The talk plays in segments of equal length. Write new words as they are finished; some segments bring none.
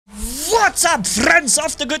What's up, friends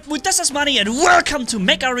of the good mood? This is Manni and welcome to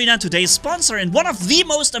Mech Arena, today's sponsor and one of the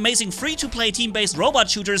most amazing free-to-play team-based robot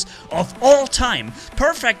shooters of all time.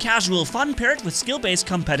 Perfect casual fun paired with skill-based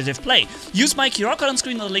competitive play. Use my QR code on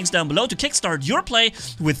screen and the links down below to kickstart your play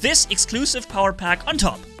with this exclusive power pack on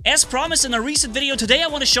top. As promised in a recent video, today I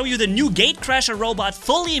want to show you the new Gatecrasher robot,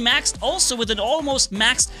 fully maxed, also with an almost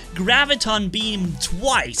maxed Graviton beam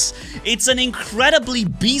twice. It's an incredibly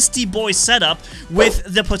beastie boy setup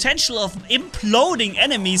with the potential of imploding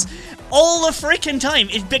enemies all the freaking time.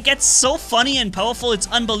 It gets so funny and powerful, it's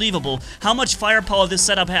unbelievable how much firepower this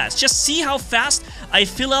setup has. Just see how fast I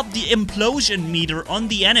fill up the implosion meter on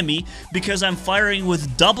the enemy because I'm firing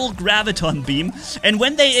with double Graviton beam, and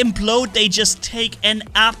when they implode they just take an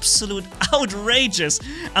absolute outrageous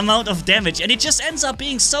amount of damage, and it just ends up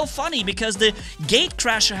being so funny because the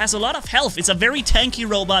Gatecrasher has a lot of health. It's a very tanky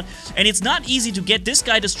robot and it's not easy to get this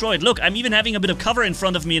guy destroyed. Look, I'm even having a bit of cover in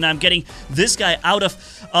front of me and I'm getting this guy out of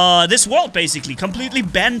this world, basically. Completely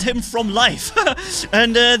banned him from life.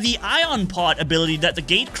 And the ion pod ability that the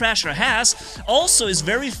Gatecrasher has also is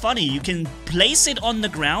very funny. You can place it on the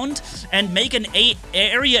ground and make an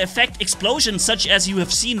area effect explosion, such as you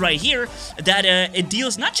have seen right here, that it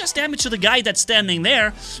deals not just damage to the guy that's standing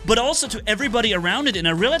there, but also to everybody around it in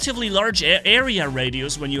a relatively large area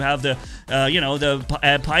radius when you have the,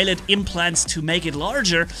 pilot implants to make it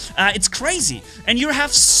larger. It's crazy. And you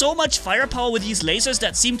have so much firepower with these lasers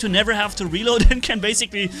that seem to never have to reload and can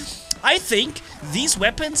basically... I think these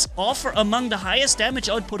weapons offer among the highest damage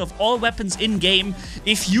output of all weapons in-game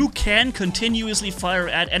if you can continuously fire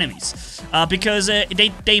at enemies. Because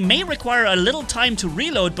they may require a little time to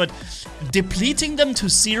reload, but depleting them to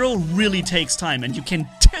 0 really takes time, and you can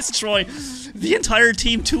destroy the entire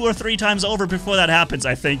team 2 or 3 times over before that happens,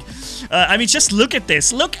 I think. I mean, just look at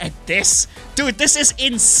this. Look at this. Dude, this is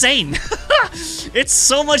insane. It's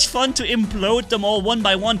so much fun to implode them all one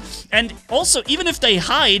by one. And also, even if they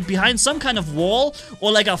hide behind some kind of wall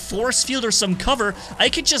or like a force field or some cover, I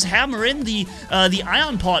could just hammer in the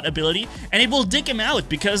ion pod ability and it will dig him out,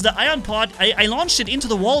 because the ion pod, I launched it into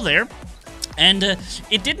the wall there. And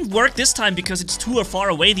it didn't work this time because it's too far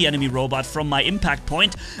away, the enemy robot, from my impact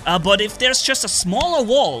point. But if there's just a smaller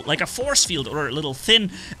wall, like a force field or a little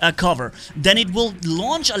thin cover, then it will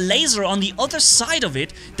launch a laser on the other side of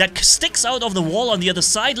it that sticks out of the wall on the other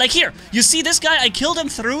side. Like here, you see this guy? I killed him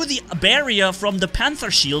through the barrier from the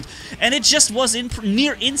Panther shield, and it just was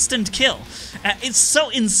near instant kill. It's so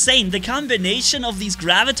insane. The combination of these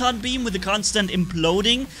Graviton beam with the constant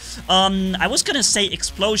imploding. I was gonna say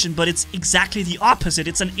explosion, but it's exactly the opposite.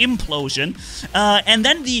 It's an implosion. And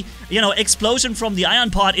then the, explosion from the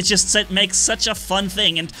ion pod, it just makes such a fun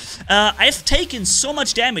thing. And I've taken so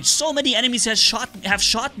much damage. So many enemies have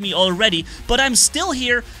shot me already, but I'm still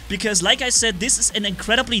here because, like I said, this is an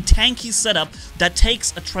incredibly tanky setup that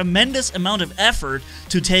takes a tremendous amount of effort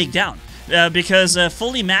to take down. Because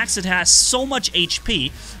fully maxed, it has so much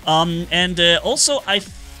HP, and also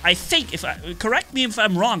I think, correct me if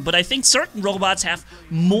I'm wrong, but I think certain robots have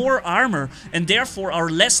more armor and therefore are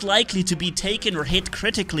less likely to be taken or hit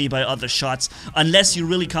critically by other shots unless you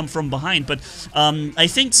really come from behind. But I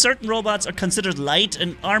think certain robots are considered light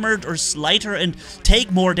and armored or lighter and take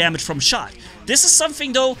more damage from shot. This is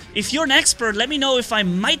something, though, if you're an expert, let me know if I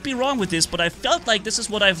might be wrong with this, but I felt like this is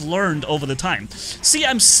what I've learned over the time. See,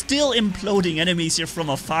 I'm still imploding enemies here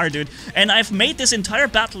from afar, dude, and I've made this entire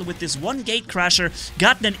battle with this one Gatecrasher,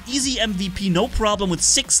 gotten an easy MVP, no problem, with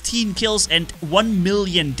 16 kills and 1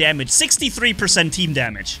 million damage, 63% team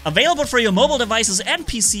damage. Available for your mobile devices and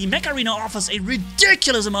PC, Mech Arena offers a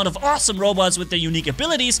ridiculous amount of awesome robots with their unique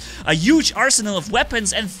abilities, a huge arsenal of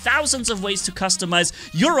weapons, and thousands of ways to customize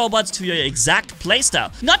your robots to your exact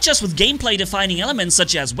playstyle. Not just with gameplay defining elements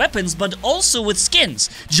such as weapons, but also with skins.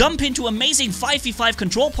 Jump into amazing 5v5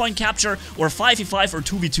 control point capture or 5v5 or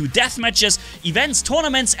 2v2 deathmatches, events,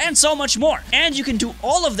 tournaments, and so much more. And you can do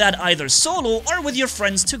all of that either solo or with your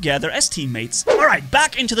friends together as teammates. Alright,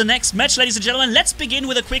 back into the next match, ladies and gentlemen. Let's begin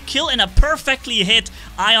with a quick kill and a perfectly hit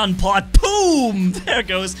ion pod. Boom! There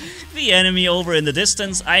goes the enemy over in the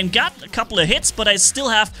distance. I got a couple of hits, but I still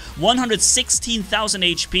have 116,000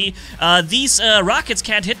 HP. These rockets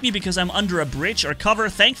can't hit me because I'm under a bridge or cover,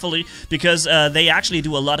 thankfully, because they actually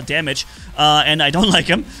do a lot of damage, and I don't like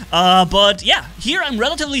them. But yeah, here I'm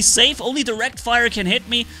relatively safe. Only direct fire can hit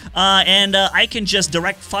me, and I can just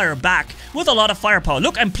direct fire back with a lot of firepower.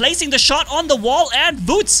 Look, I'm placing the shot on the wall, and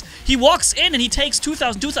Voost, he walks in and he takes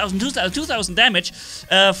 2,000 damage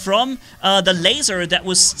from the laser that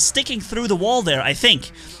was sticking through the wall there, I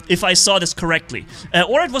think. if I saw this correctly.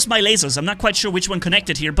 Or it was my lasers, I'm not quite sure which one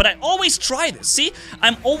connected here, but I always try this, see?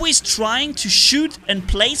 I'm always trying to shoot and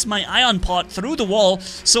place my ion pod through the wall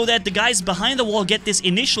so that the guys behind the wall get this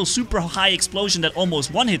initial super high explosion that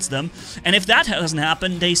almost one-hits them, and if that doesn't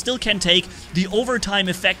happen, they still can take the overtime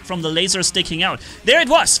effect from the laser sticking out. There it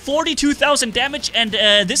was, 42,000 damage, and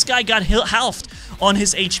this guy got halved on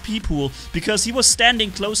his HP pool because he was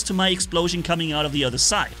standing close to my explosion coming out of the other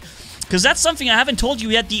side. Because that's something I haven't told you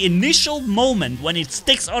yet, the initial moment when it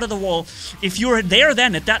sticks out of the wall, if you're there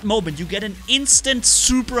then, at that moment, you get an instant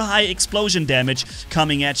super high explosion damage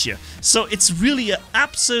coming at you. So it's really an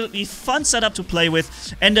absolutely fun setup to play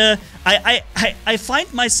with, and I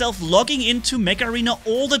find myself logging into Mech Arena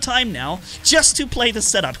all the time now just to play the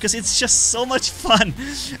setup, because it's just so much fun.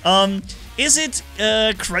 Is it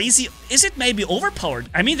crazy? Is it maybe overpowered?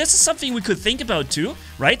 I mean, this is something we could think about too,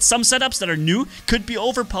 right? Some setups that are new could be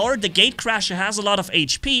overpowered. The Gatecrasher has a lot of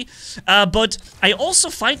HP, but I also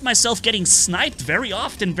find myself getting sniped very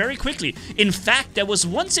often, very quickly. In fact, there was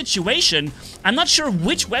one situation, I'm not sure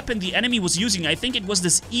which weapon the enemy was using. I think it was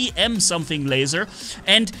this EM something laser,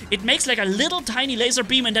 and it makes like a little tiny laser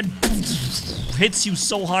beam and then hits you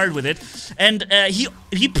so hard with it, and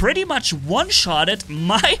he pretty much one-shotted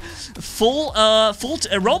my full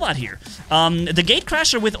robot here. The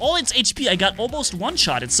Gatecrasher, with all its HP, I got almost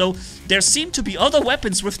one-shotted, so there seem to be other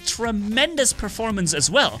weapons with tremendous performance as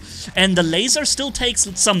well, and the laser still takes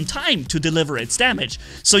some time to deliver its damage,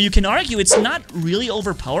 so you can argue it's not really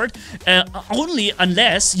overpowered, only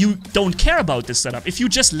unless you don't care about this setup. If you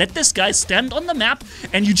just let this guy stand on the map,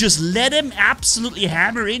 and you just let him absolutely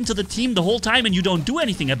hammer into the team the whole time, and you don't do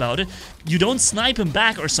anything about it, you don't snipe him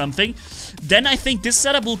back or something, then I think this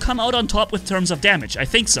setup will come out on top with terms of damage. I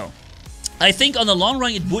think so. I think on the long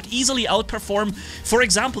run it would easily outperform, for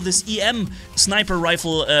example, this EM sniper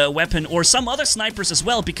rifle weapon or some other snipers as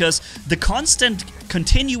well, because the constant,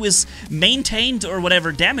 continuous, maintained or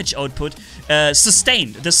whatever damage output, the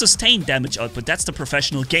sustained damage output, that's the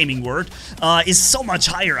professional gaming word, is so much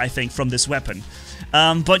higher, I think, from this weapon.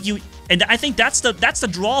 And I think that's the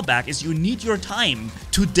drawback, is you need your time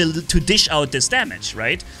to dish out this damage,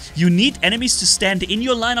 right? You need enemies to stand in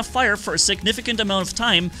your line of fire for a significant amount of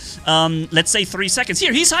time, let's say 3 seconds.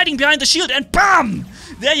 Here, he's hiding behind the shield, and BAM!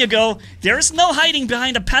 There you go. There is no hiding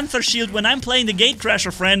behind a Panther shield when I'm playing the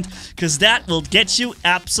Gatecrasher, friend, because that will get you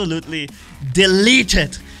absolutely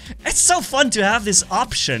deleted. It's so fun to have this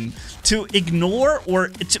option to ignore, or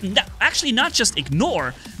to, actually not just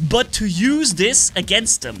ignore, but to use this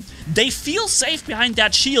against them. They feel safe behind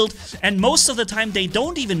that shield, and most of the time they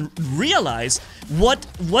don't even realize what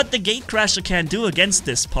the Gatecrasher can do against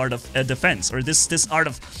this part of defense, or this art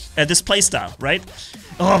of this playstyle, right?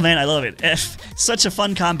 Oh man, I love it. Such a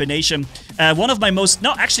fun combination. One of my most,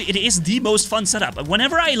 no, actually it is the most fun setup.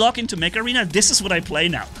 Whenever I log into Mech Arena, this is what I play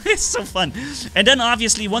now. It's so fun. And then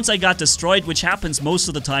obviously once I got destroyed, which happens most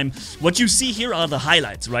of the time, what you see here are the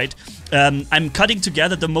highlights, right? I'm cutting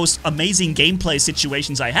together the most amazing gameplay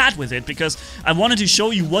situations I had with it, because I wanted to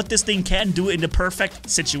show you what this thing can do in the perfect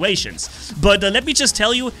situations. But let me just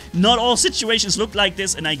tell you, not all situations look like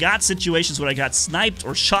this, and I got situations where I got sniped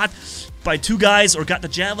or shot by 2 guys, or got the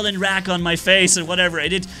javelin rack on my face, or whatever. I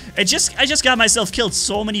just got myself killed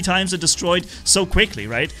so many times and destroyed so quickly,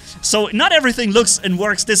 right? So not everything looks and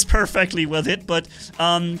works this perfectly with it, but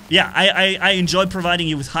yeah, I enjoy providing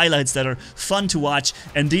you with highlights that are fun to watch,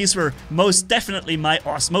 and these were most definitely my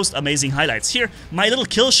most amazing highlights. Here, my little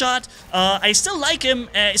kill shot, I still like him,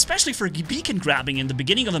 especially for beacon grabbing in the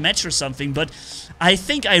beginning of a match or something, but I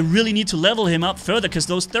think I really need to level him up further, because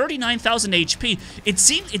those 39,000 HP,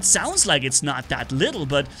 it sounds like it's not that little,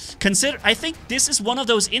 but I think this is one of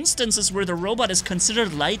those instances where the robot is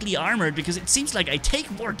considered lightly armored, because it seems like I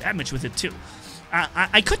take more damage with it too.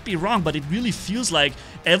 I could be wrong, but it really feels like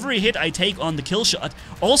every hit I take on the kill shot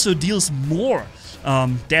also deals more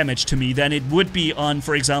damage to me than it would be on,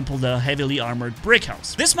 for example, the heavily armored brick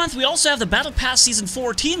house. This month we also have the Battle Pass Season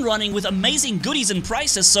 14 running with amazing goodies and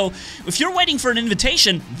prizes, so if you're waiting for an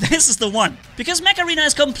invitation, this is the one. Because Mech Arena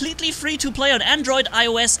is completely free to play on Android,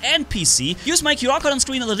 iOS, and PC, use my QR code on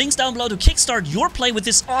screen or the links down below to kickstart your play with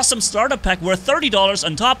this awesome starter pack worth $30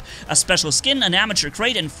 on top, a special skin, an amateur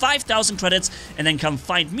crate, and 5,000 credits, and then come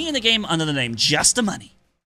find me in the game under the name Just the Money.